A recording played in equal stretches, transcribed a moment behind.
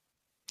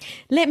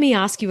Let me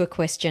ask you a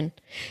question.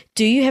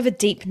 Do you have a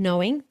deep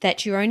knowing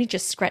that you're only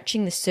just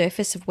scratching the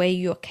surface of where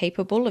you're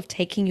capable of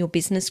taking your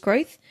business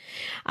growth?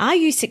 Are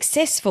you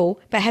successful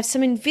but have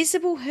some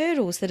invisible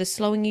hurdles that are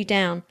slowing you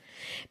down?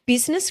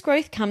 Business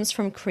growth comes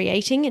from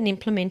creating and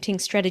implementing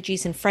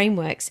strategies and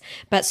frameworks,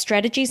 but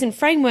strategies and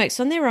frameworks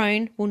on their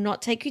own will not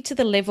take you to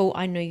the level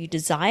I know you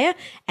desire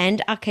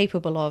and are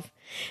capable of.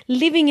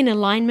 Living in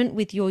alignment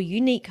with your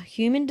unique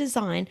human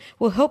design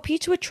will help you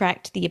to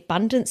attract the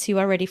abundance you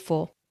are ready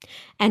for.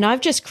 And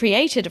I've just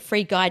created a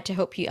free guide to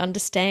help you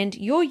understand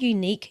your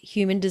unique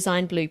human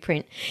design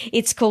blueprint.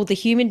 It's called the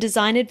Human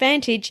Design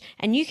Advantage,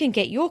 and you can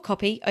get your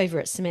copy over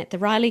at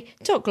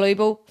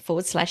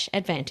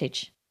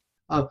SamanthaRiley.global/advantage.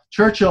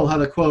 Churchill had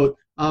a quote,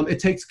 it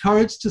takes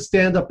courage to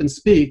stand up and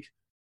speak,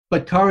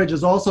 but courage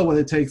is also what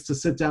it takes to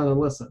sit down and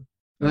listen.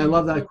 And I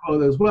love that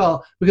quote as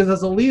well, because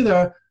as a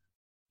leader,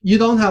 you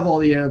don't have all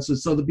the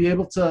answers. So to be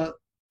able to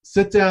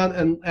sit down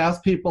and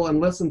ask people and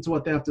listen to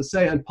what they have to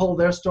say and pull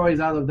their stories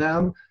out of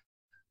them,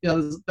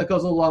 that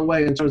goes a long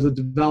way in terms of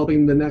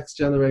developing the next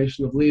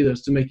generation of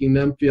leaders, to making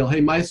them feel, hey,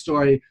 my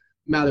story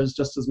matters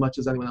just as much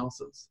as anyone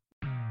else's.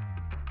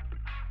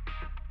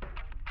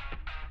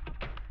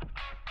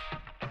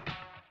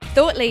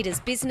 Thought Leaders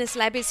Business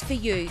Lab is for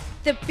you,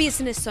 the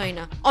business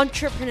owner,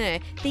 entrepreneur,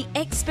 the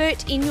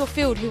expert in your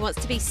field who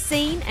wants to be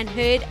seen and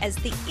heard as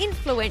the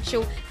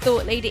influential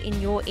thought leader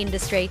in your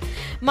industry.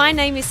 My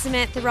name is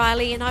Samantha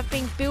Riley, and I've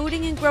been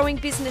building and growing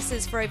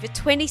businesses for over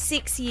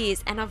 26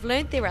 years, and I've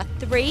learned there are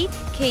 3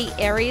 key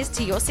areas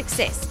to your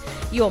success: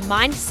 your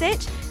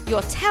mindset,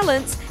 your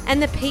talents,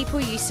 and the people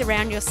you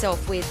surround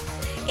yourself with.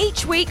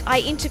 Each week, I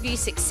interview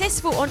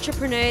successful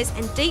entrepreneurs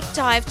and deep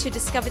dive to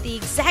discover the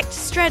exact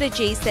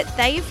strategies that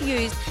they have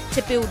used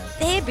to build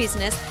their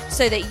business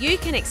so that you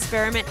can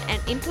experiment and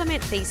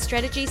implement these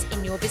strategies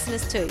in your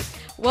business too.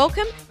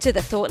 Welcome to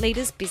the Thought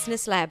Leaders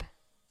Business Lab.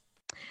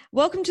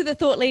 Welcome to the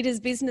Thought Leaders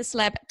Business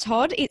Lab,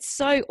 Todd. It's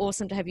so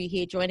awesome to have you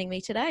here joining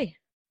me today.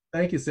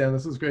 Thank you, Sam.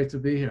 This is great to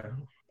be here.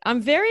 I'm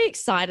very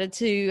excited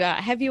to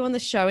have you on the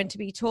show and to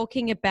be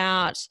talking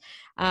about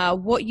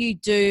what you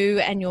do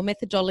and your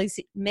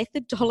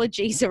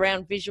methodologies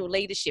around visual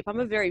leadership. I'm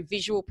a very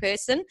visual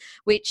person,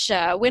 which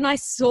when I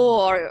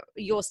saw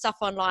your stuff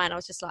online, I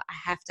was just like, I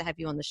have to have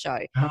you on the show.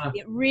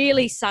 It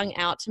really sung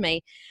out to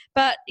me.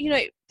 But,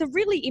 the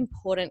really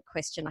important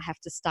question I have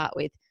to start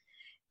with,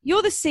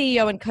 you're the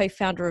CEO and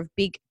co-founder of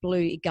Big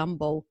Blue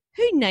Gumball.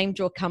 Who named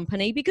your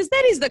company? Because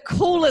that is the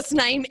coolest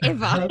name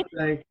ever.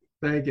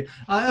 Thank you. It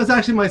was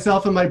actually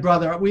myself and my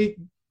brother. We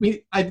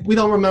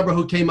don't remember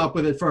who came up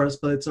with it first,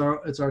 but it's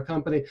our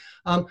company.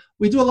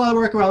 We do a lot of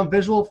work around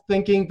visual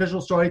thinking, visual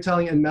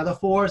storytelling, and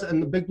metaphors.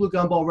 And the Big Blue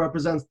Gumball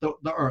represents the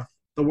earth,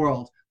 the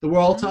world. The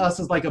world to us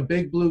is like a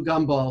big blue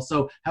gumball.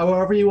 So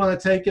however you want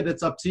to take it,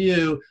 it's up to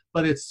you.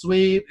 But it's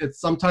sweet.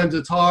 Sometimes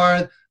it's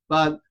hard,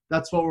 but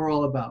that's what we're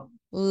all about.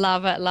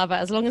 Love it, love it.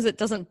 As long as it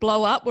doesn't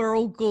blow up, we're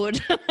all good.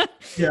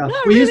 Yeah, no,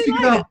 we used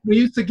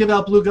to give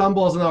out blue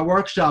gumballs in our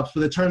workshops,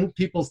 but it turned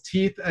people's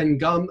teeth and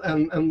gum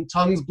and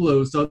tongues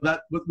blue. So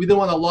that we didn't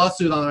want a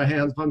lawsuit on our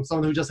hands from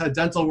someone who just had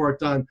dental work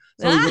done.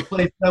 So we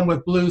replaced them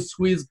with blue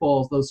squeeze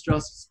balls, those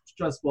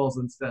stress balls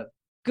instead.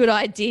 Good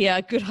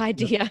idea. Good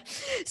idea.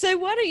 So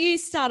why don't you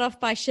start off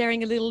by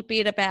sharing a little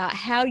bit about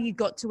how you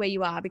got to where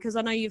you are? Because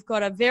I know you've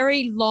got a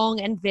very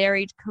long and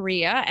varied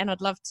career, and I'd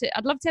love to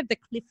have the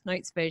Cliff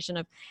Notes version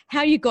of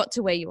how you got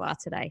to where you are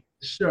today.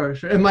 Sure.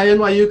 In my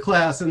NYU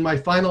class, in my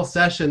final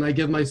session, I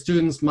give my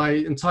students my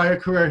entire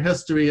career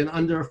history in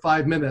under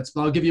 5 minutes,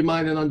 but I'll give you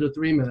mine in under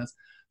 3 minutes.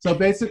 So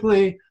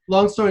basically,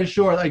 long story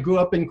short, I grew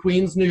up in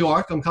Queens, New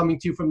York. I'm coming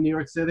to you from New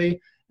York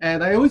City.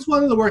 And I always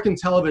wanted to work in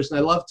television. I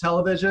love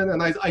television.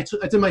 And I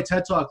did my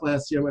TED Talk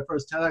last year, my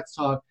first TEDx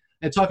talk,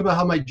 and talk about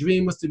how my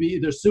dream was to be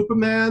either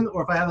Superman,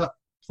 or if I had a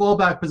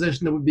fallback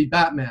position, it would be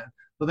Batman.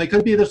 But if I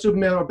couldn't be either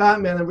Superman or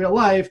Batman in real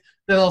life,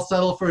 then I'll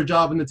settle for a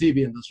job in the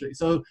TV industry.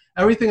 So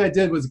everything I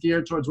did was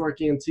geared towards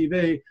working in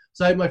TV.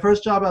 So my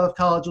first job out of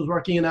college was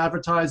working in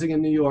advertising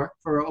in New York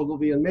for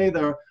Ogilvy and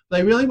Mather.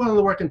 But I really wanted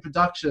to work in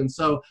production.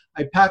 So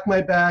I packed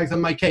my bags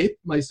and my cape,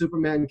 my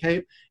Superman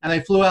cape, and I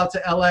flew out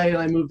to LA, and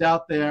I moved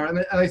out there.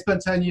 And I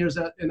spent 10 years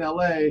in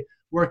LA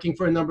working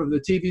for a number of the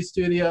TV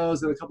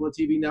studios and a couple of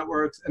TV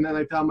networks. And then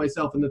I found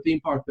myself in the theme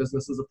park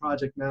business as a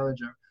project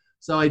manager.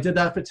 So I did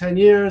that for 10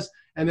 years.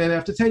 And then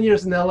after 10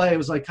 years in LA, it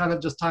was like kind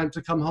of just time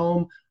to come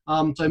home.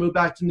 So I moved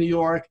back to New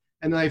York.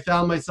 And then I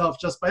found myself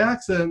just by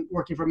accident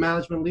working for a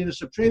management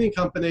leadership training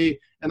company,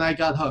 and I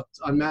got hooked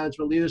on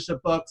management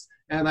leadership books,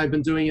 and I've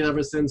been doing it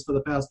ever since for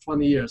the past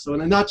 20 years. So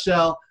in a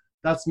nutshell,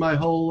 that's my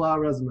whole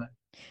resume.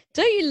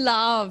 Don't you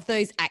love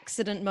those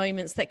accident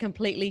moments that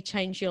completely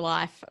change your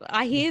life?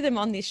 I hear them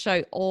on this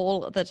show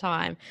all the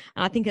time,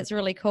 and I think it's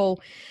really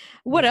cool.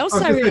 What else?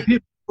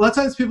 A lot of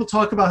times people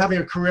talk about having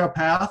a career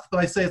path, but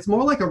I say it's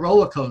more like a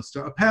roller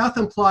coaster. A path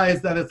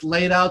implies that it's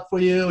laid out for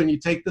you and you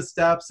take the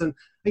steps. And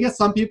I guess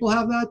some people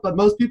have that, but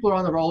most people are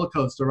on a roller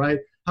coaster, right?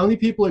 How many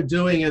people are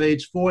doing at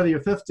age 40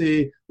 or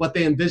 50 what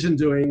they envisioned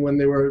doing when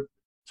they were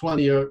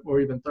 20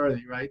 or even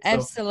 30, right?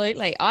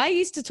 Absolutely. I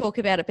used to talk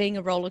about it being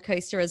a roller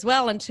coaster as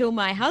well until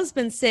my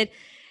husband said,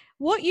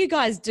 what you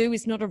guys do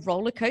is not a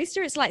roller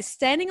coaster. It's like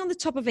standing on the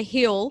top of a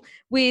hill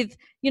with,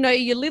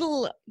 your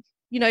little,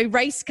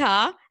 race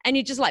car, and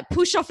you just like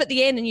push off at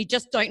the end and you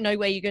just don't know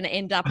where you're going to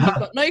end up. And you've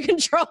got no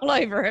control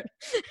over it.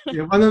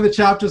 Yeah, one of the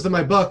chapters in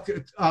my book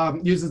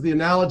uses the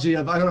analogy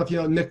of, I don't know if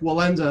you know Nik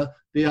Wallenda,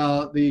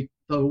 the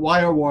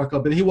wire walker,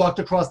 but he walked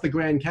across the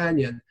Grand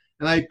Canyon.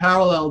 And I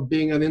paralleled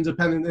being an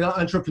independent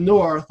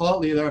entrepreneur,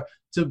 thought leader,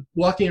 to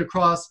walking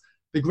across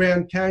the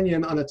Grand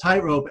Canyon on a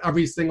tightrope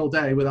every single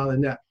day without a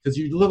net, because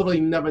you literally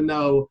never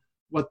know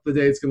what the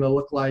day is going to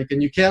look like.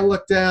 And you can't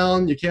look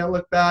down, you can't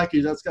look back,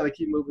 you just got to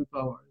keep moving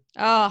forward.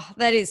 Oh,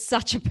 that is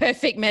such a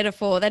perfect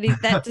metaphor.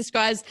 That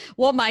describes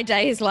what my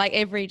day is like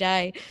every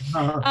day.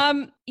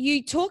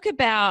 You talk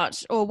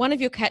about, or one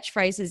of your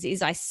catchphrases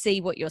is, I see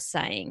what you're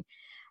saying.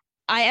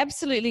 I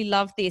absolutely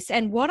love this.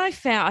 And what I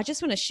found, I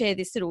just want to share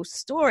this little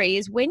story,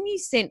 is when you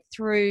sent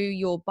through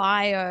your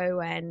bio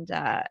and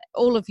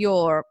all of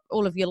your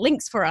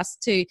links for us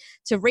to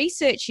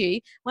research you,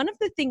 one of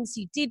the things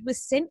you did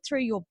was sent through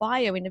your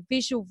bio in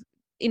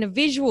a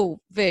visual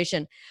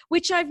version,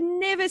 which I've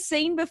never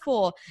seen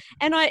before.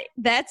 And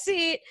that's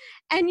it.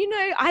 And,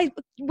 I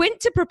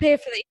went to prepare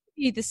for the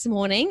interview this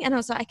morning and I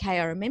was like,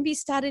 okay, I remember you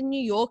started in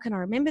New York, and I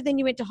remember then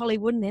you went to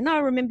Hollywood, and then I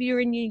remember you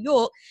were in New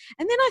York.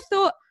 And then I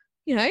thought,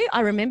 I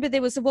remember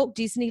there was a Walt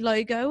Disney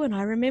logo, and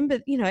I remember,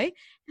 I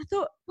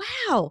thought,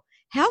 wow,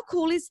 how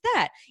cool is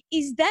that?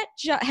 Is that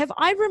have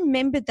I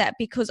remembered that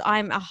because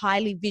I'm a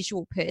highly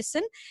visual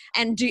person?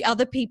 And do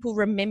other people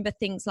remember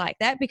things like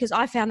that? Because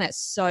I found that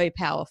so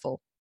powerful.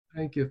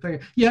 Thank you.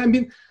 Yeah, I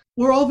mean,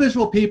 we're all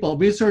visual people.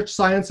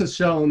 Science has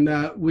shown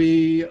that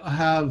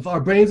our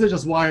brains are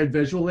just wired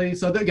visually.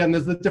 So again,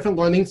 there's the different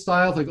learning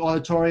styles, like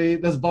auditory,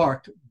 there's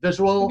VARK,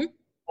 visual,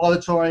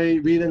 auditory,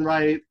 read and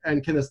write,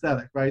 and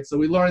kinesthetic, right? So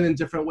we learn in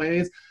different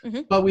ways,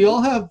 but we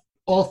all have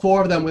all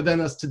four of them within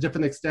us to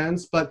different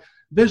extents. But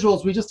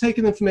visuals, we just take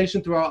in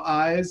information through our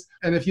eyes.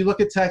 And if you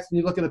look at text and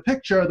you look at a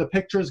picture, the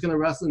picture is going to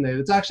resonate.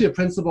 It's actually a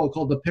principle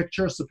called the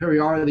picture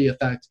superiority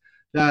effect,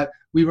 that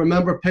we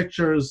remember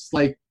pictures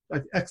like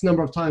X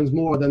number of times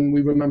more than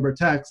we remember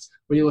text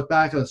when you look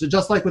back at it. So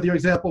just like with your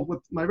example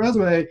with my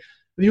resume, if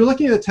you're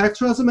looking at a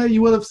text resume,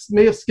 you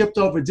may have skipped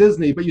over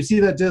Disney, but you see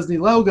that Disney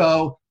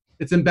logo,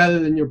 it's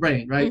embedded in your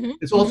brain, right?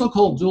 It's also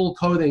called dual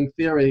coding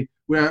theory,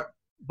 where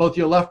both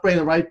your left brain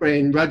and right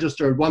brain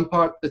registered one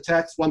part the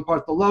text, one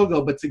part the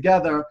logo, but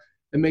together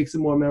it makes it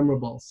more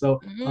memorable.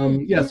 So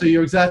so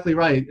you're exactly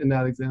right in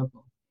that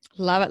example.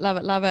 Love it, love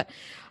it, love it.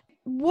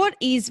 What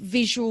is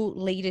visual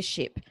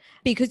leadership?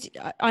 Because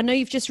I know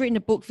you've just written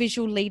a book,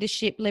 Visual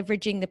Leadership,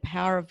 Leveraging the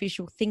Power of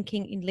Visual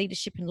Thinking in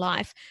Leadership and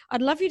Life.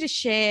 I'd love you to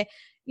share,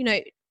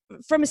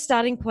 from a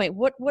starting point,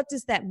 what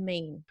does that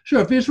mean?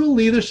 Sure. Visual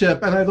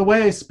leadership, and the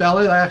way I spell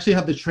it, I actually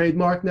have the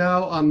trademark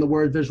now on the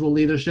word visual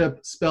leadership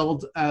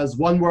spelled as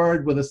one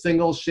word with a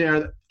single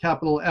shared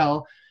capital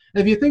L.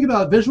 And if you think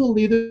about visual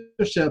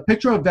leadership,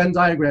 picture a Venn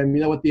diagram,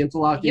 with the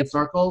interlocking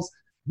circles.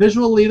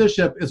 Visual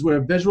leadership is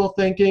where visual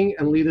thinking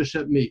and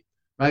leadership meet,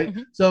 right?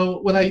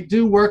 So when I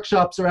do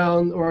workshops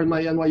around, or in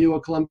my NYU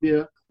or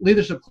Columbia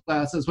leadership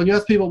classes, when you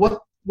ask people,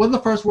 what are the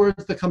first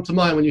words that come to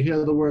mind when you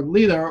hear the word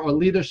leader or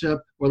leadership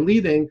or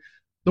leading?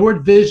 The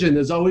word vision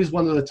is always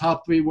one of the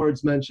top 3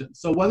 words mentioned.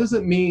 So what does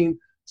it mean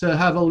to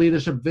have a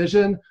leadership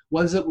vision?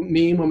 What does it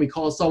mean when we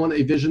call someone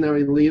a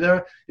visionary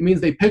leader? It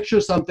means they picture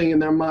something in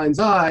their mind's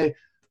eye,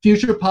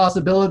 future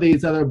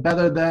possibilities that are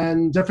better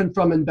than, different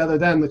from, and better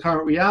than the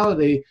current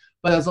reality.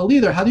 But as a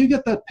leader, how do you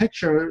get that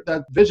picture,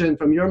 that vision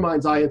from your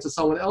mind's eye into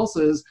someone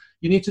else's?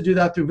 You need to do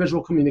that through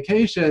visual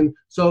communication.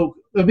 So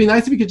it would be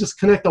nice if you could just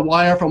connect a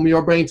wire from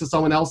your brain to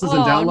someone else's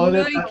and download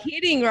it. No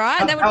kidding,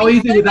 right? That would how be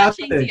easy so would much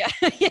that be?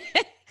 easier.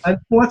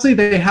 Unfortunately,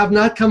 they have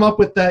not come up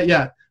with that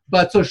yet.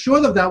 But so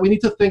short of that, we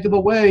need to think of a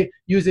way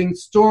using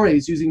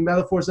stories, using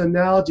metaphors and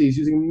analogies,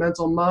 using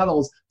mental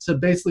models to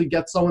basically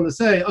get someone to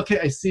say, okay,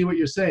 I see what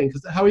you're saying.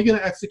 Because how are you going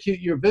to execute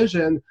your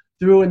vision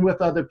through and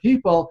with other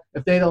people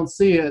if they don't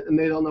see it and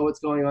they don't know what's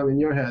going on in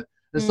your head?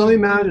 And so many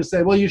managers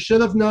say, well, you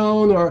should have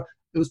known, or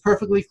it was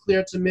perfectly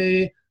clear to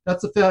me.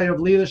 That's a failure of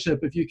leadership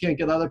if you can't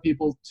get other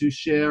people to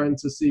share and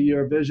to see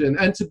your vision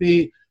and to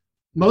be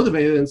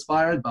motivated and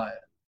inspired by it.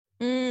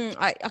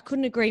 I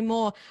couldn't agree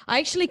more. I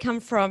actually come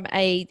from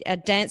a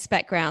dance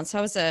background. So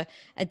I was a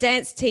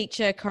dance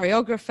teacher,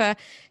 choreographer.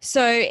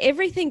 So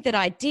everything that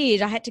I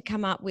did, I had to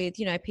come up with,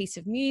 a piece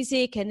of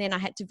music, and then I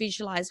had to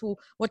visualize, well,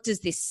 what does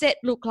this set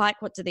look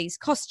like? What do these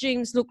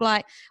costumes look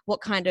like?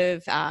 What kind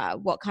of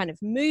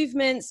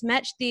movements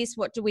match this?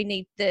 What do we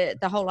need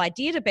the whole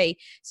idea to be?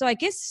 So I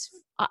guess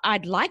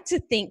I'd like to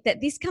think that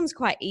this comes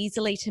quite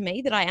easily to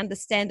me, that I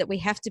understand that we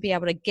have to be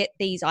able to get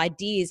these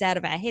ideas out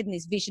of our head and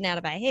this vision out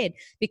of our head,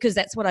 because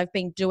that's what I've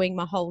been doing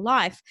my whole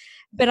life.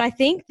 But I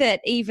think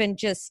that even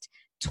just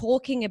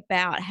talking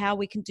about how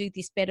we can do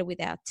this better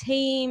with our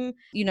team,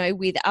 you know,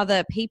 with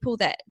other people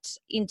that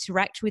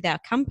interact with our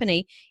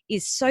company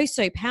is so,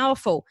 so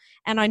powerful.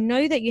 And I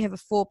know that you have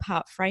a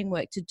 4-part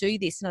framework to do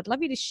this, and I'd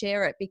love you to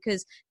share it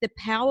because the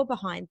power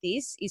behind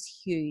this is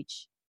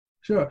huge.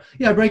 Sure.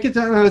 Yeah, break it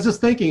down. I was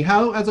just thinking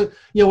how, as a,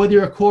 you know, whether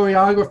you're a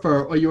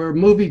choreographer or you're a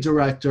movie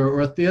director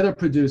or a theater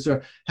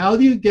producer, how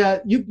do you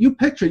get, you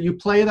picture it, you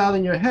play it out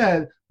in your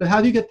head, but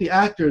how do you get the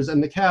actors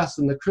and the cast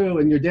and the crew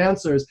and your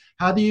dancers,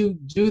 how do you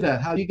do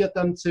that? How do you get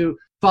them to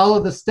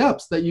follow the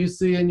steps that you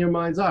see in your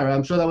mind's eye? Right?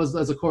 I'm sure that was,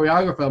 as a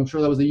choreographer, I'm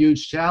sure that was a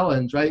huge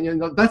challenge, right? You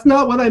know, that's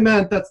not what I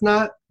meant. That's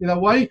not, you know,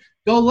 why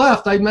go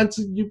left? I meant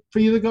for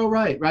you to go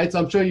right, right? So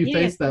I'm sure you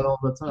face that all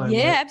the time.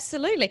 Yeah, right?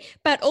 absolutely.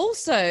 But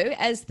also,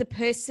 as the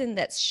person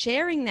that's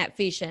sharing that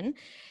vision,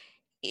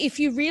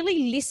 if you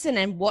really listen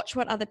and watch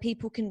what other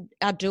people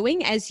are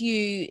doing as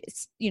you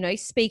know,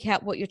 speak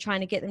out what you're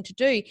trying to get them to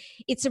do,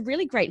 it's a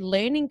really great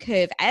learning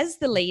curve as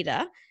the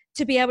leader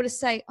to be able to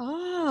say,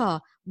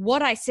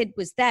 what I said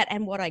was that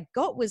and what I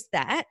got was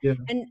that, Yeah.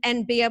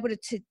 and be able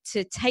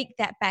to take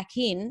that back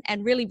in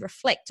and really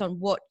reflect on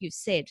what you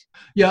said.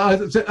 Yeah,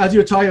 as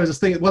you were talking, I was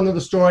just thinking, one of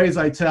the stories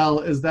I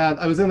tell is that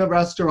I was in a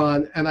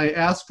restaurant and I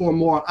asked for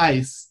more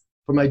ice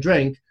for my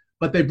drink,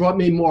 but they brought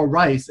me more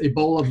rice, a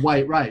bowl of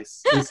white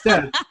rice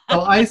instead.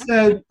 So I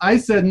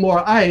said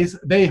more ice,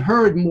 they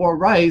heard more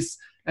rice.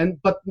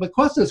 But the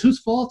question is, whose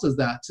fault is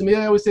that? To me,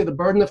 I always say the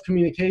burden of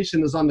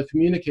communication is on the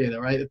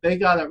communicator, right? If they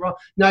got it wrong,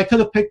 now I could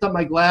have picked up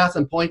my glass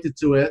and pointed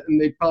to it, and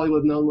they probably would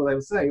have known what I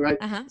was saying, right?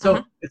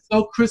 So it's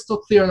so crystal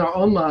clear in our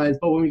own minds,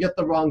 but when we get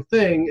the wrong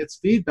thing, it's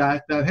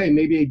feedback that, hey,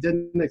 maybe I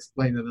didn't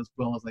explain it as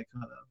well as I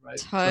could have, right?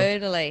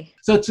 Totally.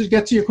 So to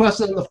get to your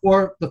question on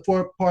the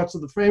four parts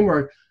of the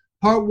framework,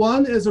 part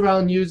 1 is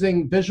around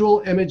using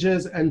visual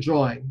images and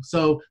drawing.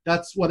 So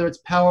that's whether it's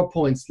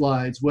PowerPoint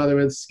slides, whether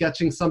it's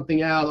sketching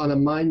something out on a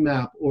mind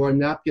map or a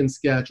napkin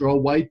sketch or a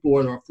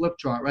whiteboard or a flip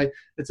chart, right?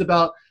 It's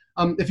about,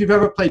 if you've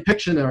ever played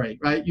Pictionary,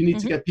 right? You need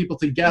to get people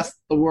to guess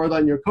the word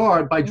on your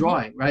card by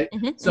drawing, right?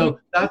 So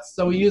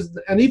we use,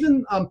 and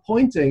even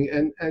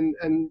pointing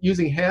and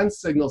using hand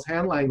signals,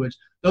 hand language,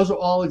 those are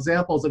all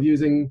examples of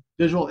using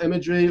visual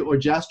imagery or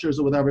gestures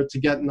or whatever to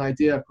get an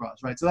idea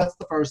across, right? So that's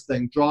the first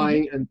thing,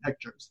 drawing and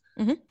pictures.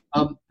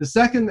 The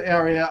second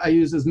area I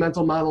use is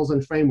mental models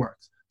and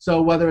frameworks.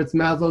 So whether it's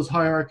Maslow's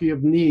hierarchy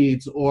of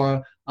needs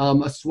or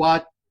a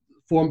SWOT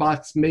form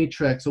box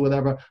matrix or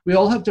whatever, we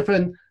all have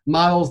different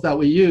models that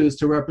we use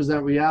to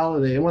represent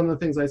reality. And one of the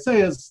things I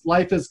say is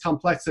life is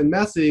complex and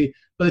messy,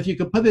 but if you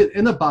could put it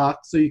in a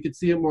box so you could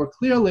see it more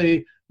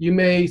clearly, you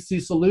may see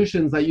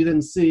solutions that you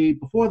didn't see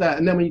before that.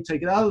 And then when you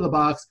take it out of the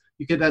box,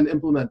 you can then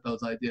implement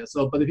those ideas.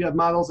 But if you have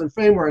models and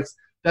frameworks,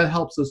 that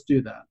helps us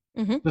do that.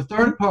 The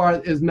third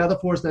part is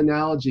metaphors and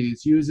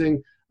analogies,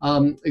 using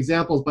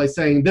examples by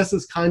saying, this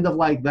is kind of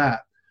like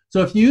that.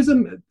 So if you use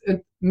them,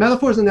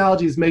 metaphors and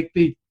analogies make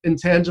the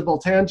intangible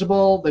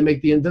tangible, they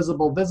make the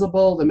invisible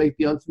visible, they make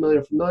the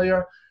unfamiliar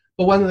familiar.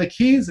 But one of the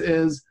keys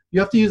is you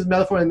have to use a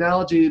metaphor and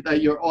analogy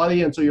that your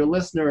audience or your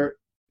listener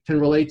can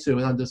relate to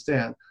and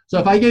understand. So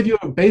if I gave you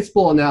a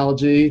baseball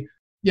analogy,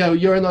 you know,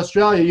 you're in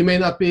Australia, you may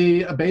not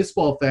be a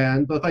baseball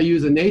fan, but if I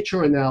use a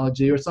nature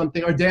analogy or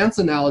something, or dance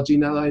analogy,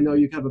 now that I know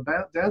you have a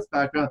dance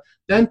background,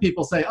 then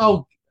people say,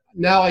 oh,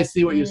 now I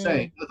see what you're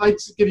saying. If I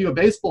just give you a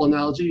baseball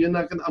analogy, I'm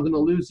going to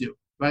lose you,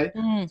 right?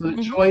 So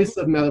the choice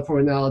of metaphor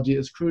analogy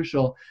is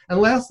crucial.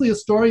 And lastly is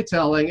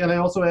storytelling, and I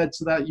also add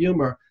to that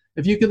humor.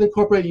 If you can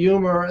incorporate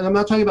humor, and I'm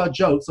not talking about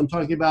jokes, I'm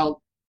talking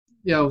about,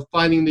 you know,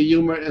 finding the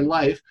humor in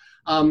life.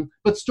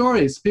 But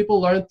stories,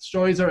 people learn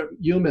stories are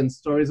human,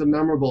 stories are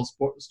memorable,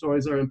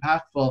 stories are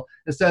impactful.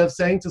 Instead of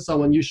saying to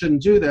someone, you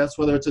shouldn't do this,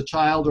 whether it's a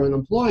child or an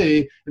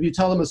employee, if you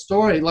tell them a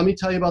story, let me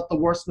tell you about the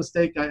worst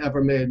mistake I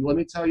ever made. Let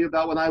me tell you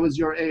about when I was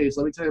your age.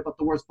 Let me tell you about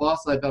the worst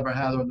boss I've ever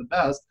had or the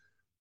best.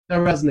 That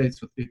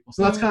resonates with people.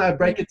 So that's kind of, I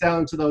break it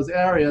down into those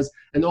areas,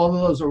 and all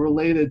of those are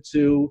related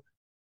to,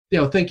 you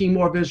know, thinking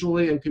more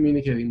visually and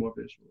communicating more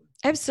visually.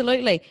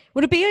 Absolutely.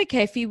 Would it be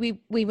okay if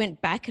we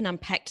went back and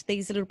unpacked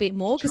these a little bit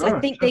more? Because I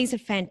think these are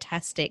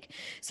fantastic.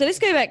 So let's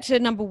go back to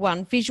number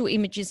 1, visual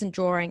images and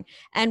drawing.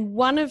 And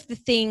one of the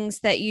things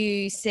that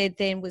you said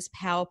then was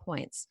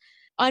PowerPoints.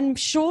 I'm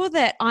sure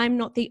that I'm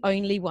not the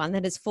only one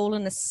that has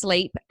fallen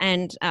asleep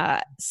and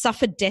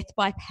suffered death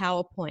by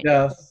PowerPoint.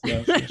 Yes.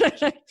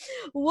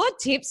 What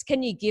tips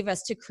can you give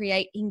us to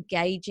create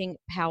engaging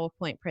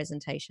PowerPoint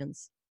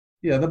presentations?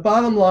 Yeah, the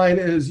bottom line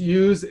is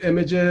use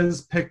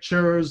images,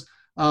 pictures,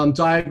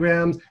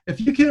 diagrams. If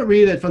you can't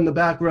read it from the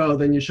back row,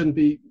 then you shouldn't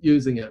be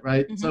using it,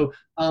 right? So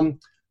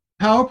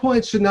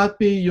PowerPoint should not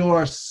be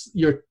your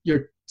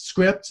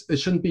script. It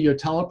shouldn't be your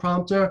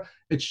teleprompter.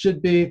 It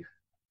should be,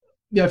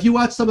 you know, if you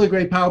watch some of the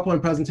great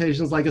PowerPoint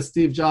presentations, like a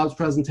Steve Jobs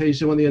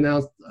presentation when he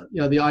announced,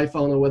 you know, the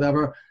iPhone or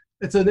whatever,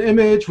 it's an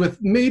image with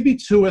maybe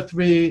 2 or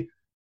 3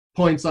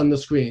 points on the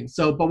screen.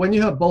 So, but when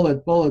you have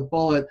bullet, bullet,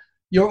 bullet,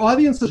 your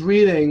audience is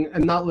reading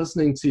and not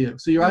listening to you.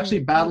 So you're actually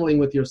battling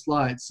with your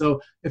slides.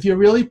 So if you're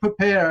really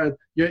prepared,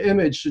 your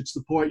image should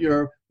support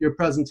your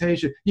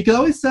presentation. You can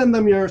always send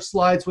them your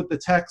slides with the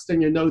text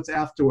and your notes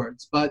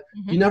afterwards, but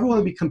you never want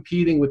to be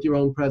competing with your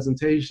own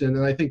presentation.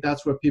 And I think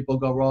that's where people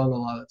go wrong a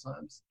lot of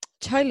times.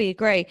 Totally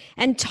agree.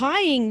 And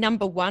tying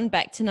number 1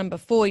 back to number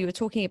 4, you were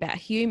talking about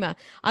humor.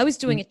 I was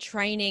doing a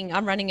training.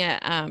 I'm running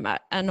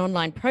an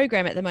online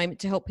program at the moment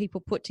to help people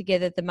put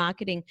together the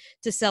marketing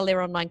to sell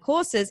their online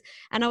courses.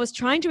 And I was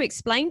trying to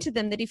explain to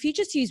them that if you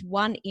just use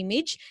one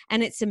image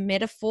and it's a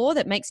metaphor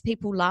that makes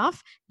people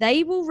laugh,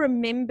 they will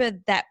remember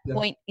that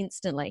point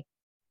instantly.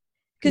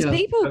 Because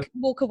people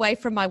walk away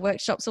from my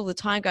workshops all the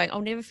time going,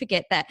 I'll never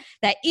forget that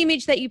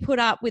image that you put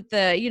up with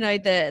the,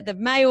 the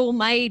male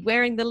maid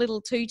wearing the little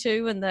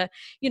tutu and the,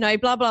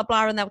 blah, blah,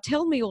 blah. And they'll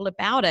tell me all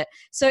about it.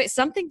 So it's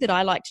something that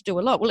I like to do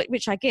a lot,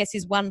 which I guess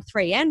is 1,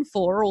 3, and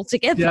 4 all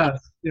together.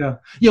 Yeah.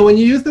 When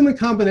you use them in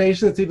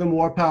combination, it's even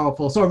more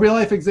powerful. So a real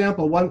life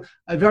example,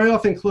 I very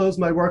often close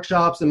my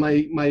workshops and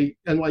my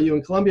NYU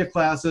and Columbia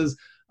classes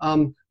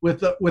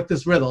with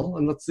this riddle,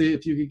 and let's see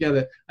if you could get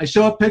it. I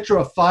show a picture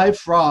of 5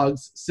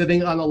 frogs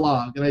sitting on a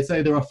log, and I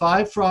say there are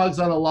 5 frogs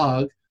on a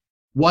log.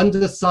 One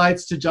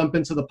decides to jump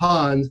into the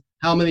pond.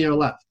 How many are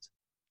left?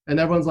 And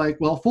everyone's like,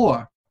 well,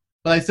 4.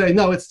 But I say,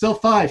 no, it's still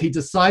 5. He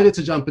decided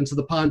to jump into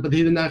the pond, but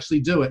he didn't actually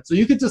do it. So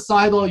you could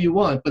decide all you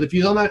want, but if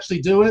you don't actually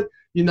do it,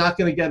 you're not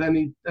going to get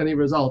any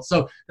results.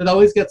 So it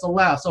always gets a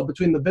laugh. So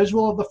between the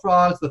visual of the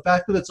frogs, the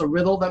fact that it's a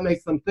riddle that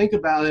makes them think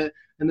about it,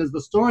 and there's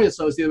the story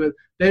associated with it,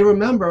 they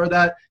remember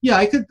that,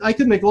 I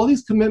could make all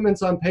these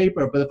commitments on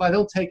paper, but if I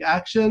don't take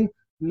action,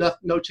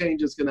 no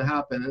change is going to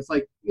happen. It's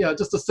like,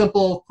 just a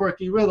simple,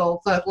 quirky riddle.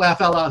 It's not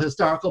laugh out loud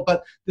hysterical,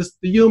 but the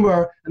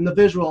humor and the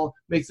visual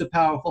makes it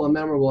powerful and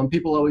memorable, and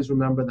people always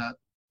remember that.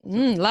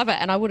 Love it.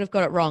 And I would have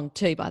got it wrong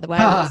too, by the way.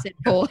 I said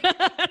 4.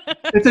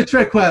 It's a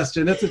trick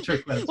question.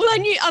 Well,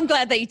 I'm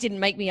glad that you didn't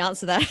make me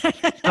answer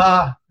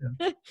that.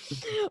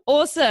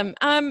 Awesome.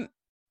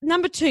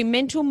 Number 2,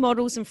 mental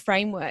models and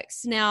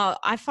frameworks. Now,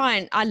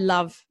 I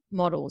love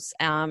models.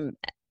 And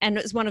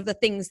it's one of the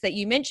things that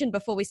you mentioned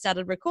before we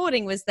started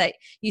recording was that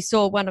you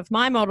saw one of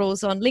my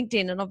models on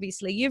LinkedIn, and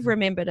obviously you've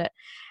remembered it.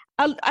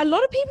 A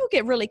lot of people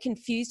get really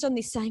confused on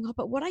this, saying,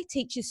 but what I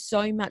teach is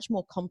so much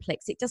more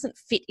complex. It doesn't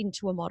fit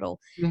into a model.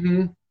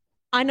 Mm-hmm.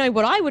 I know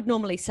what I would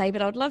normally say,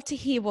 but I'd love to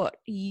hear what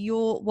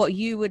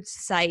you would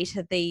say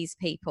to these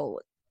people.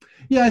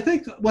 Yeah, I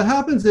think what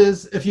happens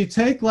is if you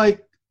take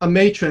like a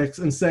matrix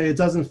and say it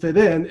doesn't fit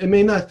in, it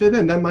may not fit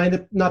in. That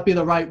might not be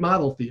the right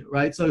model for you,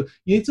 right? So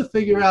you need to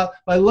figure out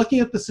by looking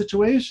at the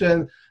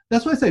situation.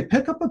 That's why I say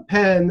pick up a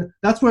pen.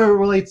 That's where it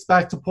relates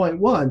back to point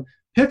 1.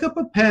 Pick up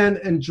a pen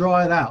and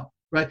draw it out.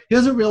 Right.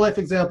 Here's a real life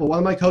example. One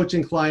of my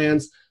coaching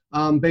clients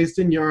based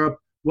in Europe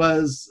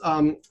was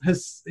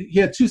he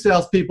had 2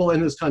 salespeople in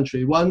his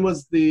country. One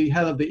was the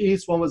head of the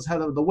East, one was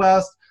head of the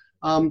West.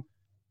 One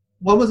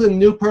was a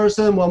new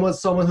person, one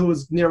was someone who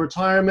was near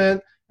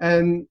retirement.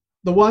 And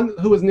the one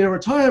who was near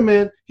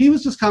retirement, he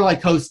was just kind of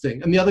like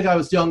coasting. And the other guy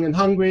was young and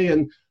hungry,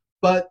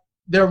 but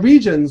their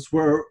regions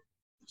were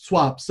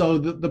swapped. So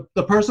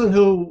the person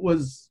who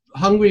was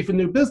hungry for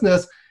new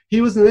business, he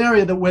was in an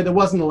area where there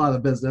wasn't a lot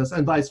of business,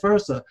 and vice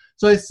versa.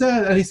 So he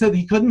said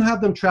he couldn't have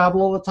them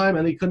travel all the time,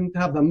 and he couldn't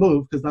have them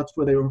move because that's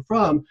where they were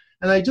from.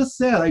 And I just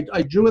said,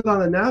 I drew it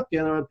on a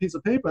napkin or a piece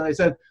of paper, and I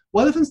said,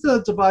 what if instead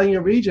of dividing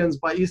your regions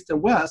by east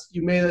and west,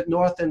 you made it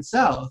north and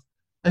south?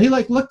 And he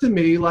looked at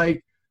me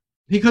like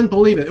he couldn't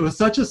believe it. It was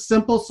such a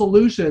simple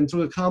solution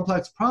to a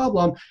complex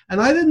problem,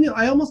 and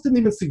I almost didn't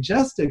even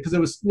suggest it because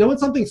it was, when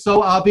something's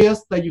so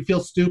obvious that you feel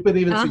stupid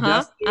even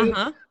suggesting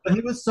it. But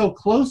he was so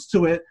close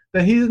to it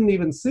that he didn't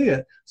even see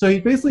it. So he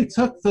basically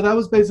so that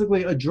was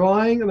basically a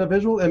drawing and a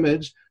visual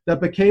image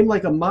that became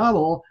like a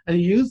model, and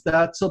he used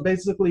that to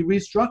basically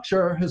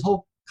restructure his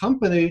whole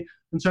company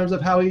in terms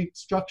of how he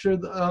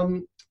structured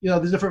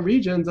the different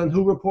regions and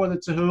who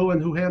reported to who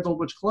and who handled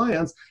which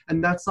clients,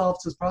 and that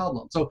solved his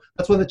problem. So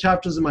that's one of the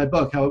chapters in my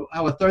book, how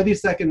a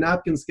 30-second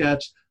napkin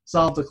sketch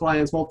solved a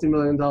client's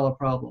multi-million-dollar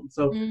problem.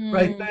 So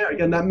right there,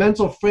 again, that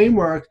mental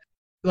framework,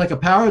 like a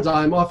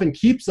paradigm, often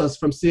keeps us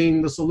from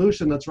seeing the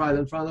solution that's right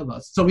in front of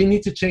us. So we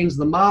need to change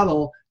the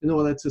model in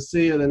order to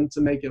see it and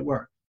to make it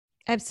work.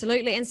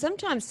 Absolutely. And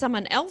sometimes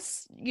someone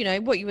else,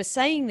 what you were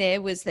saying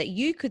there was that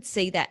you could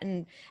see that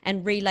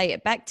and relay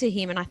it back to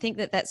him. And I think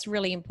that that's a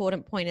really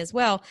important point as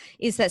well,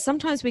 is that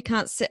sometimes we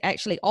can't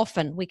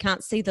we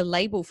can't see the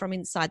label from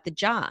inside the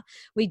jar.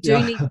 We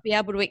do need to be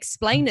able to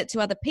explain it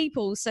to other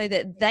people so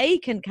that they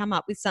can come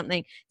up with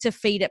something to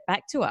feed it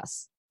back to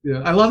us.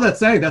 Yeah, I love that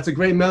saying. That's a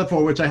great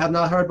metaphor, which I have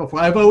not heard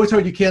before. I've always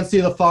heard you can't see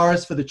the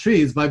forest for the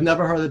trees, but I've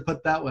never heard it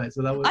put that way.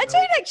 So I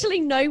don't actually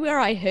know where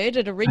I heard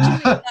it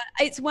originally. But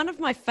it's one of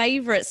my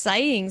favorite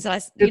sayings.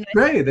 It's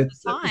great.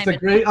 It's a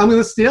great. I'm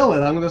going to steal it.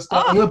 I'm going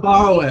to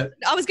borrow it.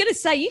 I was going to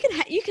say you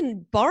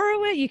can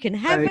borrow it. You can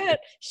have it.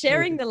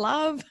 Sharing the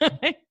love.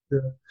 Yeah.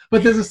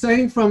 But there's a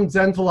saying from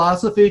Zen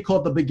philosophy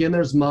called the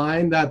beginner's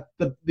mind that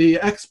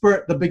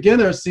the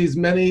beginner sees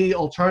many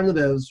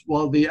alternatives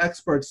while the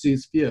expert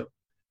sees few.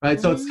 right?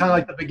 So it's kind of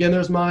like the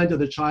beginner's mind or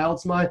the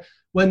child's mind.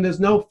 When there's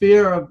no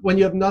fear of, when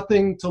you have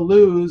nothing to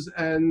lose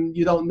and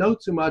you don't know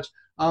too much,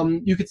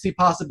 you could see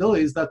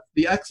possibilities that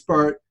the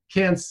expert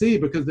can't see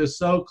because they're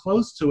so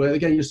close to it.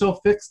 Again, you're so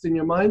fixed in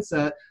your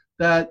mindset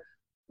that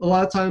a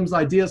lot of times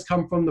ideas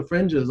come from the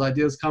fringes.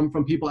 Ideas come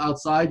from people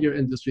outside your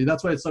industry.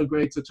 That's why it's so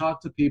great to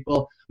talk to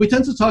people. We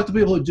tend to talk to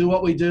people who do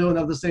what we do and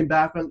have the same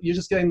background. You're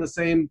just getting the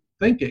same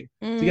thinking.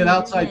 To get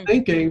outside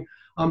thinking,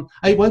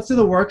 I went to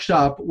the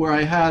workshop where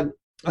I had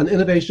an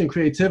innovation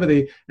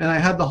creativity, and I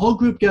had the whole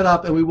group get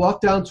up and we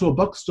walked down to a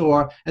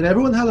bookstore and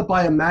everyone had to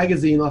buy a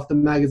magazine off the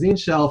magazine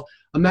shelf,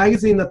 a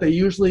magazine that they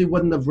usually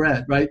wouldn't have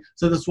read, right?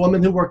 So this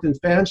woman who worked in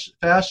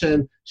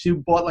fashion, she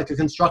bought like a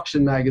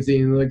construction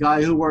magazine, and the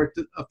guy who worked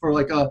for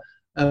like a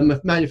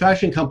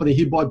manufacturing company,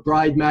 he bought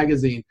Bride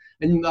magazine.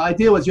 And the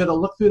idea was you had to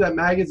look through that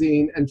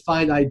magazine and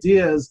find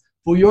ideas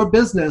for your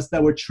business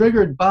that were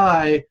triggered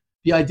by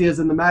the ideas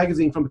in the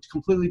magazine from a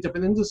completely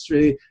different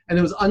industry. And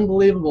it was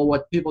unbelievable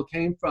what people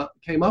came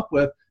up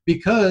with,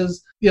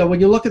 because when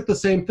you look at the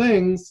same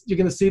things, you're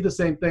going to see the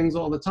same things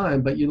all the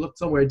time, but you look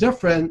somewhere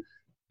different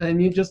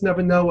and you just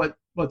never know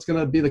what's going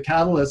to be the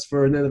catalyst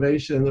for an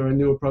innovation or a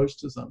new approach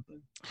to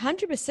something.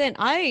 100%.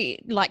 I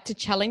like to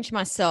challenge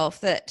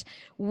myself that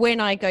when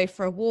I go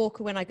for a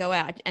walk or when I go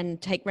out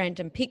and take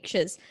random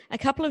pictures, a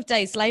couple of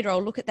days later,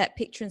 I'll look at that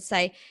picture and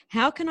say,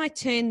 how can I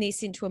turn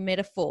this into a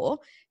metaphor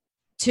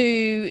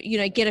to,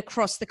 get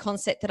across the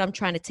concept that I'm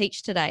trying to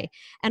teach today?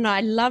 And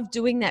I love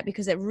doing that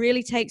because it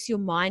really takes your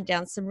mind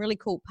down some really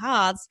cool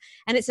paths.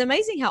 And it's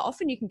amazing how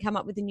often you can come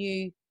up with a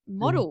new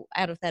model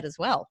out of that as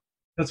well.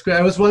 That's great.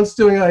 I was once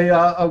doing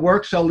a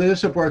workshop,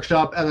 leadership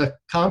workshop at a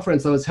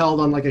conference that was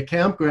held on like a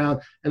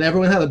campground, and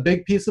everyone had a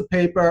big piece of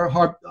paper,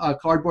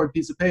 cardboard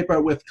piece of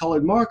paper with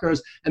colored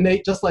markers, and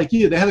they, just like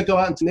you, they had to go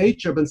out into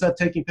nature, but instead of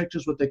taking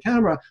pictures with their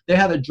camera, they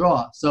had to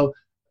draw. So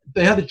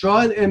they had to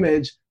draw an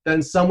image that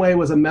in some way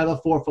was a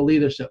metaphor for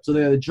leadership. So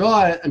they had to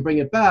draw it and bring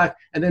it back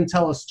and then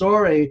tell a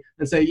story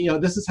and say,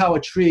 this is how a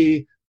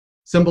tree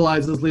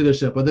symbolizes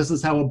leadership, or this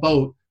is how a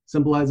boat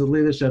symbolizes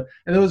leadership.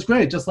 And it was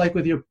great. Just like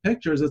with your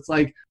pictures, it's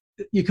like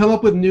you come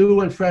up with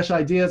new and fresh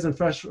ideas and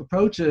fresh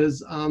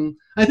approaches.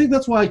 I think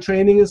that's why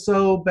training is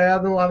so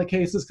bad in a lot of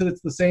cases, because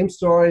it's the same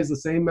stories, the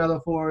same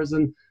metaphors,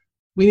 and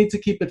we need to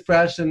keep it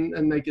fresh and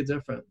make it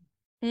different.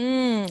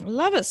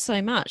 Love it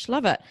so much.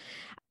 Love it.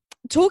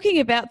 Talking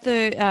about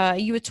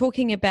you were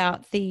talking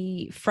about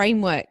the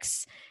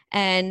frameworks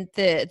and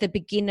the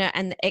beginner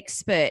and the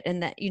expert,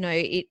 and that,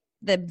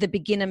 the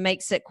beginner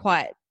makes it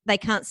quite, they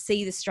can't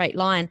see the straight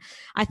line.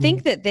 I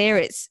think that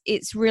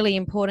it's really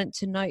important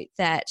to note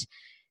that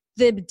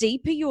the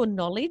deeper your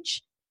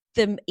knowledge,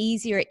 the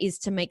easier it is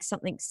to make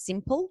something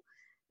simple,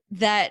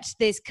 that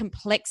there's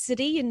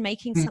complexity in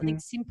making something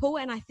simple.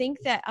 And I think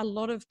that a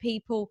lot of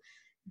people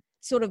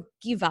sort of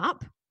give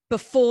up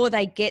before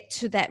they get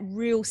to that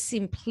real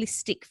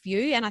simplistic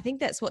view. And I think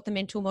that's what the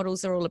mental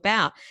models are all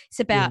about. It's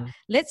about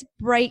let's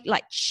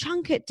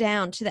chunk it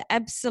down to the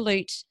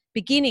absolute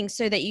beginning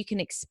so that you can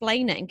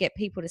explain it and get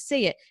people to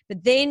see it.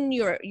 But then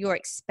you're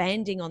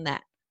expanding on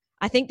that.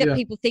 I think that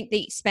people think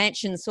the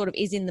expansion sort of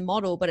is in the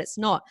model, but it's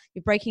not.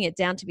 You're breaking it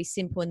down to be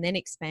simple and then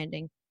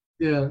expanding.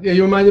 Yeah,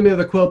 you reminded me of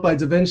the quote by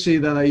Da Vinci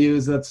that I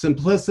use, that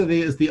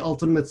simplicity is the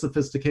ultimate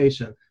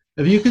sophistication.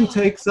 If you can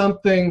take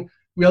something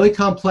really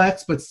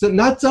complex, but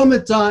not dumb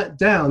it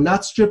down,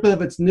 not strip it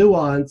of its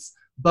nuance,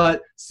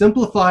 but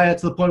simplify it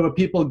to the point where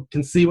people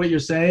can see what you're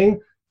saying,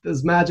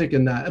 there's magic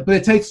in that. But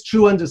it takes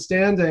true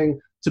understanding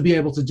to be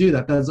able to do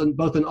that. That's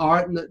both an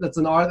art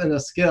and a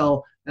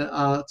skill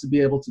to be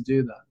able to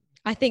do that.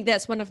 I think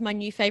that's one of my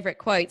new favorite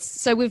quotes.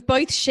 So we've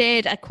both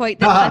shared a quote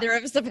that neither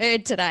of us have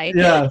heard today.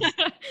 Yeah,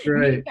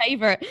 great. New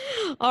favorite.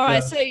 All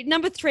right. So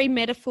number 3,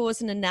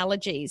 metaphors and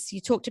analogies.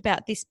 You talked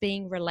about this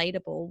being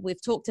relatable.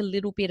 We've talked a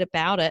little bit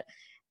about it.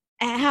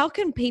 How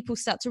can people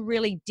start to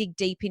really dig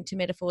deep into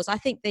metaphors? I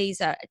think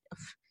these are,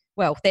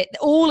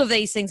 all of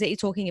these things that you're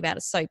talking about are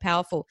so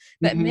powerful,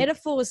 but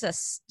metaphors are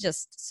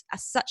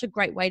such a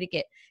great way to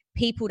get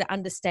people to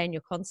understand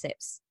your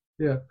concepts.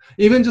 Yeah.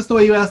 Even just the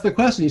way you asked the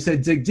question, you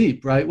said dig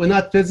deep, right? We're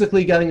not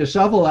physically getting a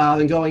shovel out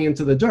and going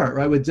into the dirt,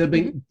 right?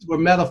 We're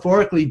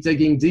metaphorically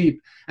digging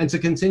deep. And to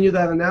continue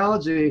that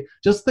analogy,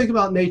 just think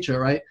about nature,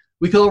 right?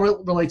 We can all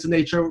relate to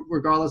nature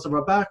regardless of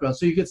our background.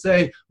 So you could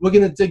say, we're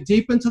going to dig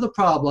deep into the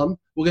problem.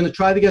 We're going to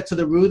try to get to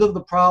the root of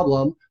the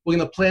problem. We're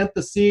going to plant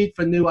the seed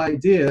for new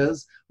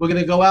ideas. We're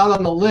going to go out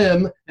on a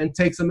limb and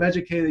take some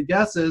educated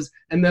guesses.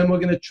 And then we're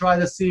going to try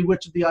to see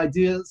which of the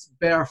ideas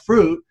bear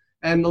fruit.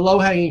 And the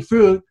low-hanging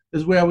fruit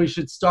is where we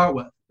should start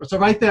with. So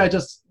right there, I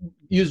just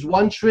used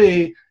one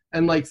tree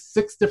and like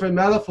 6 different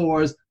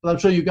metaphors, but I'm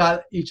sure you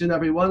got each and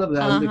every one of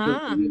them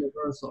because they're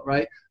universal,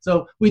 right?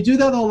 So we do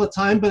that all the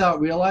time without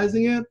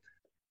realizing it.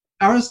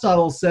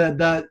 Aristotle said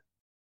that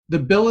the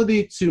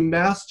ability to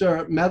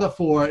master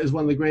metaphor is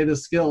one of the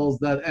greatest skills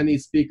that any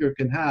speaker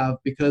can have,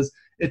 because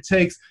It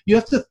takes, you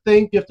have to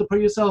think, you have to put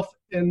yourself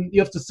in,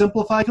 you have to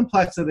simplify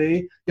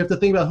complexity. You have to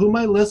think about who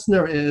my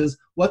listener is,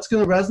 what's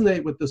going to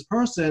resonate with this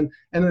person,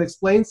 and then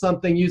explain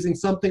something using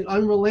something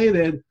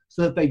unrelated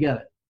so that they get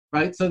it,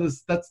 right? So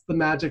that's the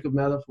magic of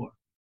metaphor.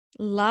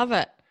 Love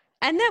it.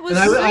 And that was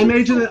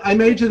and I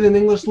majored in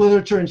English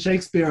literature and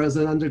Shakespeare as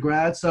an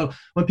undergrad. So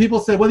when people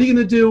say, what are you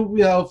going to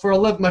do, for a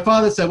living? My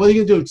father said, what are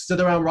you going to do? Sit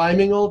around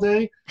rhyming all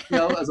day,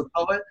 as a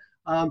poet?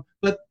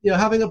 But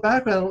having a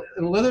background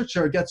in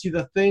literature gets you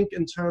to think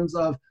in terms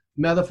of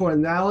metaphor,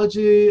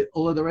 analogy,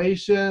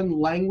 alliteration,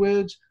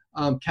 language,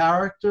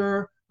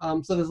 character.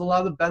 So there's a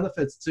lot of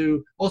benefits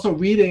to also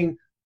reading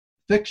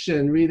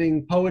fiction,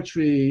 reading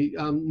poetry,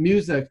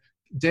 music,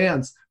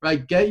 dance,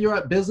 right? Get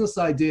your business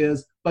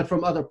ideas, but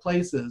from other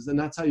places. And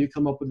that's how you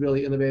come up with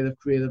really innovative,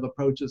 creative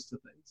approaches to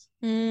things.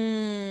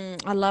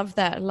 I love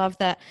that. I love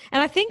that.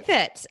 And I think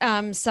that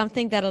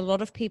something that a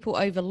lot of people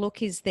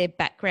overlook is their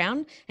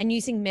background and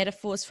using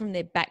metaphors from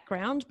their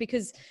background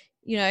because,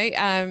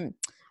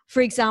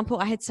 for example,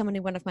 I had someone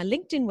in one of my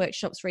LinkedIn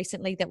workshops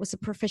recently that was a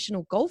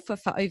professional golfer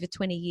for over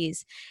 20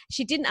 years.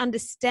 She didn't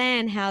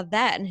understand how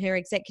that and her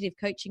executive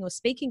coaching or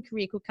speaking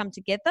career could come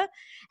together.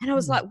 And I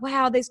was like,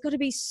 wow, there's got to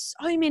be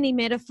so many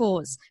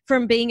metaphors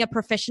from being a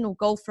professional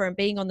golfer and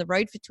being on the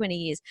road for 20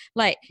 years.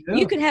 Like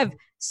you could have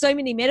so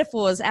many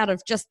metaphors out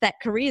of just that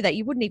career that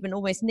you wouldn't even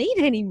almost need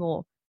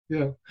anymore.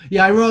 Yeah.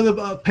 I wrote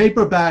a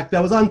paperback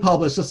that was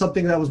unpublished, so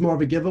something that was more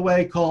of a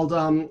giveaway called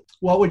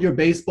What Would Your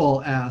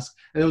Baseball Ask?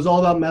 And it was all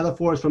about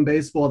metaphors from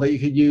baseball that you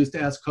could use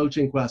to ask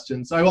coaching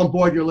questions. So I won't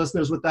bore your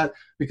listeners with that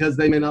because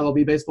they may not all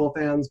be baseball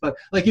fans. But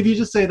like if you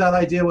just say that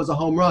idea was a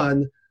home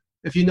run,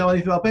 if you know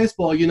anything about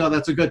baseball,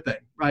 that's a good thing,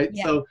 right?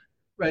 Yeah.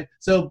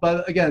 So,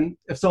 but again,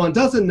 if someone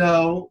doesn't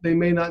know, they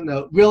may not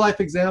know. Real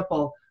life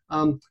example,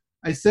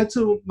 I said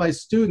to my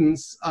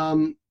students,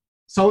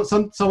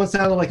 someone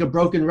sounded like a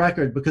broken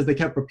record because they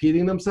kept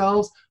repeating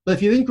themselves. But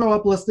if you didn't grow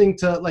up listening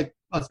to, like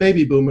us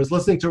baby boomers,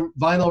 listening to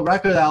vinyl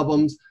record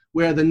albums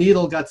where the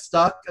needle got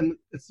stuck and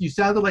you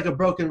sounded like a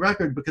broken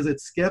record because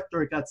it skipped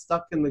or it got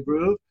stuck in the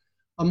groove,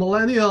 a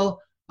millennial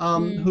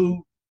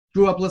who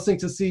grew up listening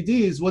to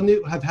CDs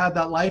wouldn't have had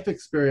that life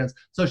experience.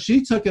 So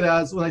she took it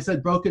as, when I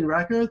said broken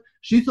record,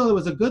 she thought it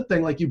was a good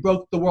thing, like you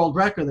broke the world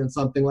record in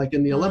something like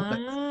in the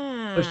Olympics.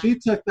 So she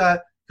took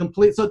that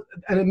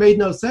and it made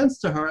no sense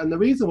to her. And the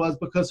reason was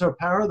because her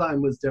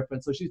paradigm was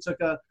different. So she took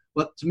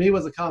what to me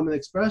was a common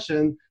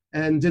expression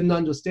and didn't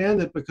understand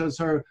it because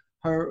her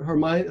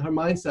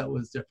mindset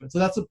was different. So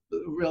that's a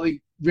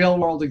really real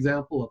world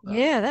example of that.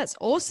 Yeah, that's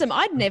awesome.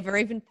 I'd never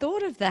even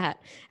thought of that.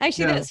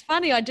 Actually, that's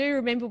funny. I do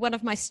remember one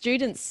of my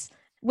students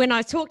when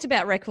I talked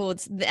about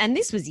records, and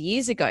this was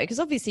years ago, because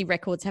obviously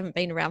records haven't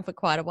been around for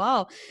quite a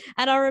while.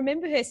 And I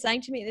remember her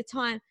saying to me at the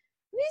time,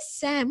 Miss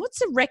Sam,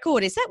 what's a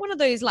record? Is that one of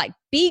those like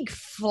big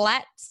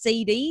flat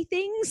CD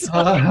things?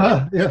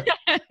 Yeah.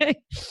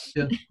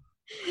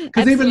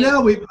 Because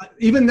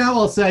even now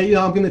I'll say,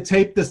 I'm going to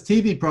tape this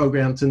TV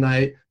program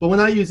tonight, but we're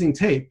not using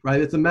tape, right?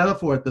 It's a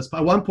metaphor at this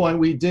point. At one point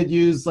we did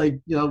use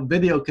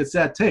video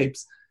cassette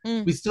tapes.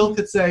 We still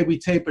could say we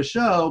tape a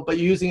show, but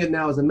you're using it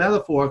now as a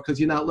metaphor because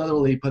you're not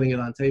literally putting it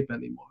on tape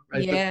anymore,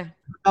 right? Yeah. But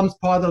it becomes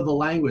part of the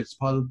language,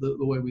 part of the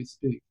way we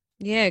speak.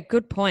 Yeah,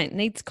 good point.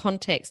 Needs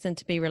context and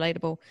to be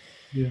relatable.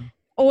 Yeah.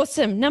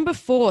 Awesome. Number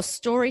 4,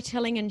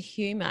 storytelling and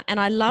humor. And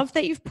I love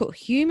that you've put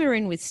humor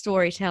in with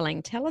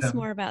storytelling. Tell us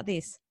more about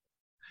this.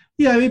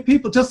 Yeah, I mean,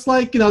 people, just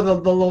like, the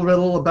little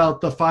riddle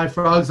about the 5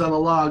 frogs on a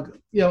log,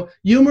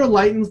 humor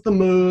lightens the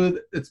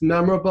mood. It's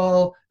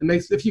memorable.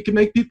 If you can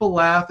make people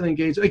laugh and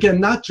engage, again,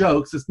 not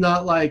jokes. It's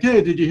not like,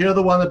 hey, did you hear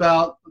the one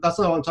about, that's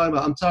not what I'm talking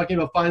about. I'm talking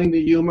about finding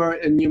the humor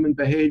in human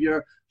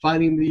behavior,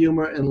 finding the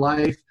humor in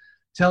life.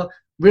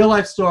 Real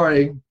life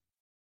story.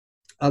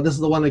 This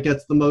is the one that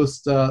gets the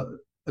most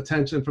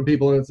attention from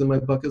people, and it's in my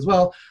book as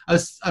well. I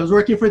was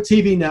working for a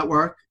TV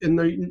network in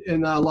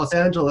Los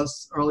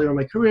Angeles earlier in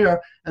my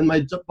career, and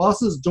my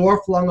boss's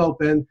door flung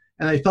open,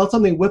 and I felt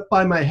something whip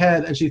by my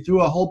head, and she threw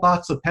a whole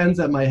box of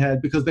pens at my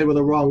head because they were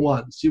the wrong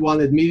ones. She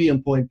wanted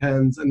medium point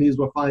pens, and these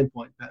were fine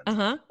point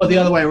pens. But the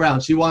other way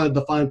around, she wanted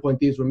the fine point,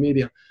 these were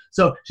medium.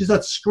 So she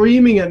started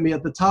screaming at me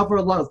at the top of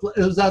her lungs.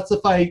 It was as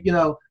if I,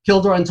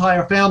 killed her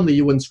entire family.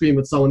 You wouldn't scream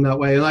at someone that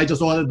way. And I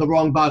just ordered the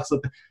wrong box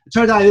of pens. It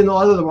turned out I didn't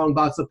order the wrong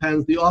box of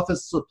pens. The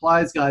office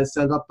supplies guys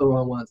sent up the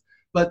wrong ones.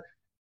 But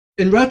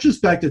in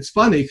retrospect, it's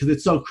funny because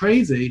it's so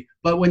crazy.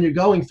 But when you're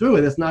going through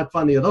it, it's not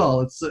funny at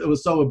all. It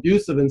was so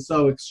abusive and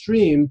so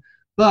extreme.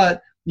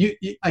 But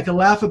I can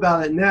laugh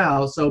about it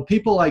now. So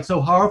people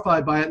so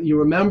horrified by it, and you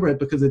remember it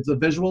because it's a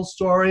visual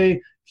story.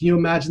 Can you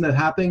imagine that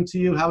happening to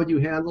you? How would you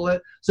handle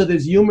it? So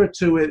there's humor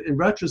to it in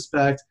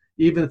retrospect,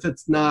 even if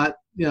it's not,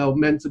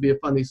 meant to be a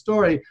funny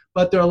story.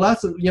 But there are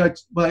lessons,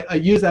 I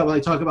use that when I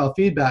talk about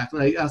feedback,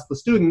 and I ask the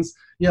students,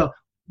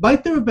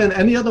 might there have been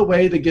any other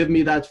way to give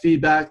me that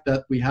feedback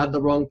that we had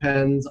the wrong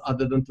pens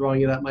other than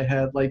throwing it at my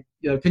head?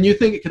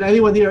 Can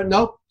anyone here?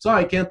 Nope,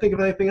 sorry, I can't think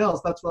of anything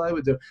else. That's what I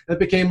would do. And it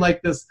became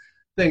like this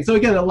thing. So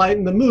again, it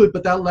lightened the mood,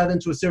 but that led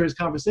into a serious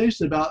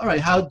conversation about, all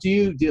right, how do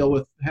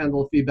you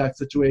handle a feedback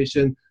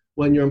situation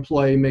when your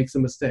employee makes a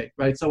mistake,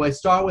 right? So I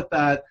start with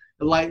that,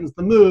 it lightens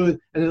the mood,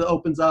 and it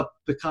opens up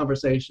the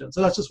conversation.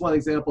 So that's just one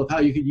example of how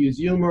you could use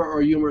humor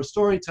or humor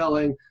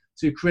storytelling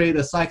to create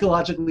a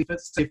psychologically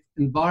safe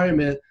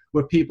environment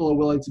where people are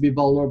willing to be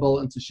vulnerable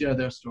and to share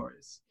their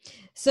stories.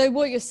 So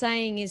what you're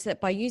saying is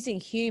that by using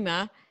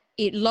humor,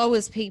 it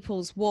lowers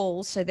people's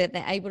walls so that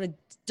they're able to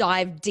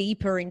dive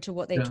deeper into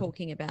what they're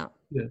talking about.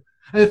 Yeah.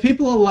 And if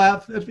people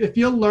laugh, if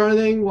you're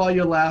learning while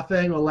you're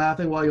laughing or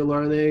laughing while you're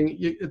learning,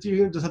 you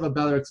can just have a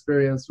better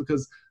experience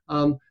because,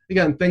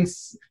 again,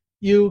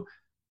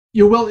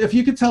 you will, if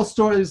you could tell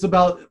stories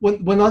about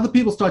when other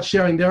people start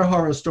sharing their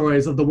horror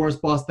stories of the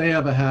worst boss they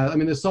ever had. I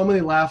mean, there's so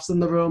many laughs in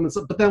the room, and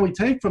so, but then we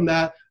take from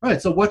that, all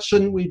right, so what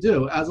shouldn't we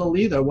do as a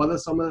leader? What are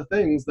some of the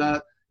things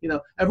that,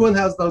 everyone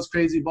has those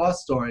crazy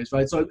boss stories,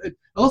 right? So it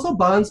also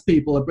bonds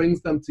people, it brings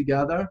them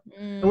together.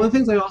 And one of the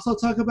things I also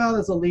talk about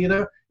as a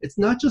leader, it's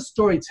not just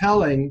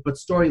storytelling, but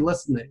story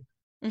listening.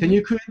 Can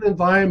you create an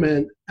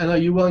environment, and are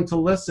you willing to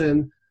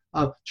listen?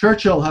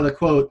 Churchill had a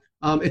quote,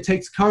 it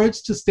takes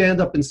courage to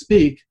stand up and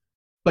speak,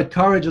 but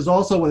courage is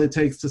also what it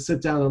takes to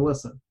sit down and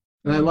listen.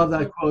 And I love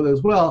that quote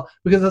as well,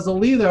 because as a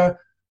leader,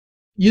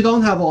 you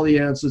don't have all the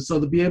answers. So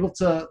to be able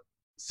to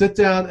sit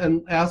down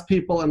and ask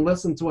people and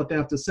listen to what they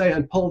have to say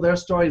and pull their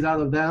stories out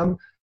of them,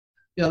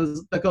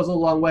 that goes a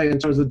long way in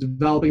terms of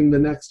developing the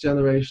next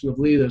generation of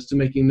leaders, to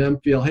making them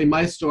feel, hey,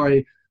 my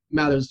story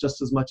matters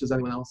just as much as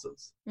anyone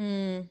else's.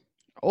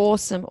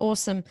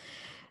 Awesome.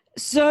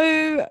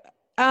 So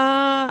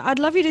I'd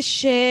love you to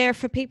share,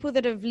 for people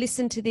that have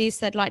listened to this,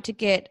 they'd like to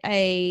get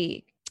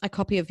a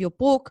copy of your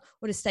book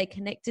or to stay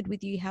connected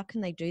with you. How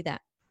can they do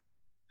that?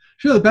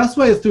 Sure, the best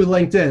way is through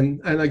LinkedIn.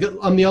 And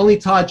I'm the only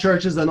Todd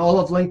Churches in all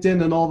of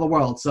LinkedIn in all the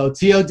world. So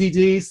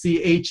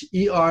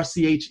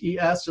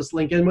TODDCHERCHES, just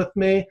link in with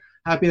me.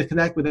 Happy to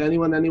connect with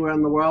anyone, anywhere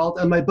in the world.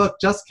 And my book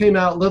just came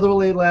out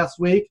literally last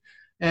week,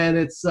 and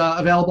it's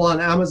available on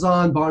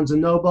Amazon, Barnes &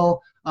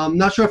 Noble. I'm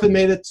not sure if it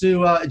made it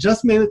to, it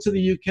just made it to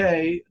the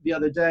UK the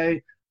other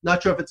day.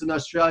 Not sure if it's in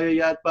Australia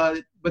yet,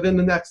 but within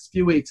the next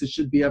few weeks, it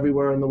should be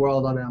everywhere in the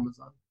world on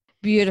Amazon.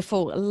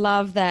 Beautiful.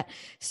 Love that.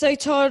 So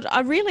Todd, I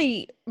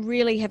really,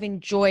 really have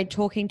enjoyed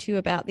talking to you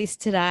about this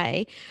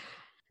today.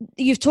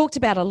 You've talked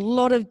about a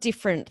lot of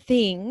different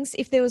things.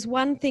 If there was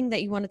one thing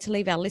that you wanted to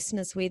leave our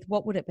listeners with,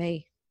 what would it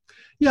be?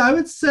 Yeah, I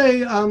would say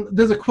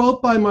there's a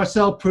quote by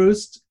Marcel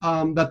Proust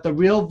that the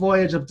real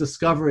voyage of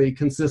discovery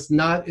consists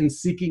not in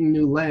seeking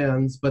new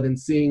lands, but in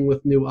seeing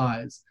with new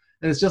eyes.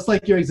 And it's just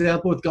like your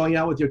example with going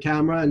out with your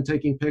camera and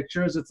taking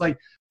pictures. It's like,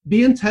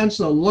 be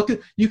intentional.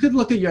 You could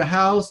look at your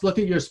house, look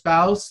at your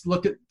spouse,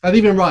 that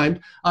even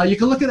rhymed. You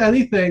can look at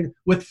anything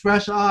with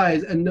fresh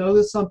eyes and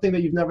notice something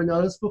that you've never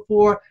noticed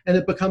before, and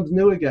it becomes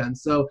new again.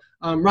 So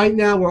right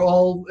now we're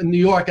all in New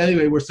York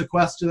anyway, we're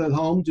sequestered at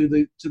home due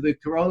to the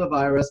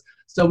coronavirus.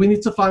 So we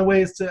need to find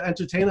ways to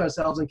entertain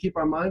ourselves and keep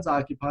our minds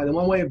occupied. And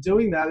one way of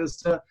doing that is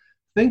to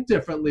think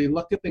differently,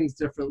 look at things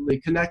differently,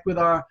 connect with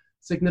our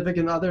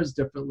significant others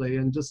differently,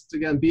 and just,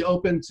 again, be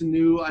open to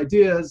new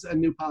ideas and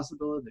new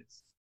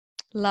possibilities.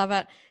 Love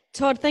it.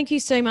 Todd, thank you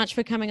so much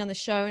for coming on the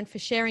show and for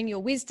sharing your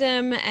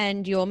wisdom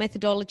and your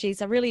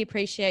methodologies. I really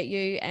appreciate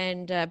you,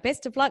 and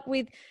best of luck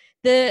with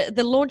the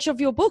launch of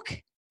your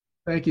book.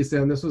 Thank you,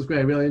 Sam. This was great.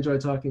 I really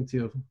enjoyed talking to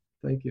you.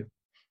 Thank you.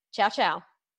 Ciao, ciao.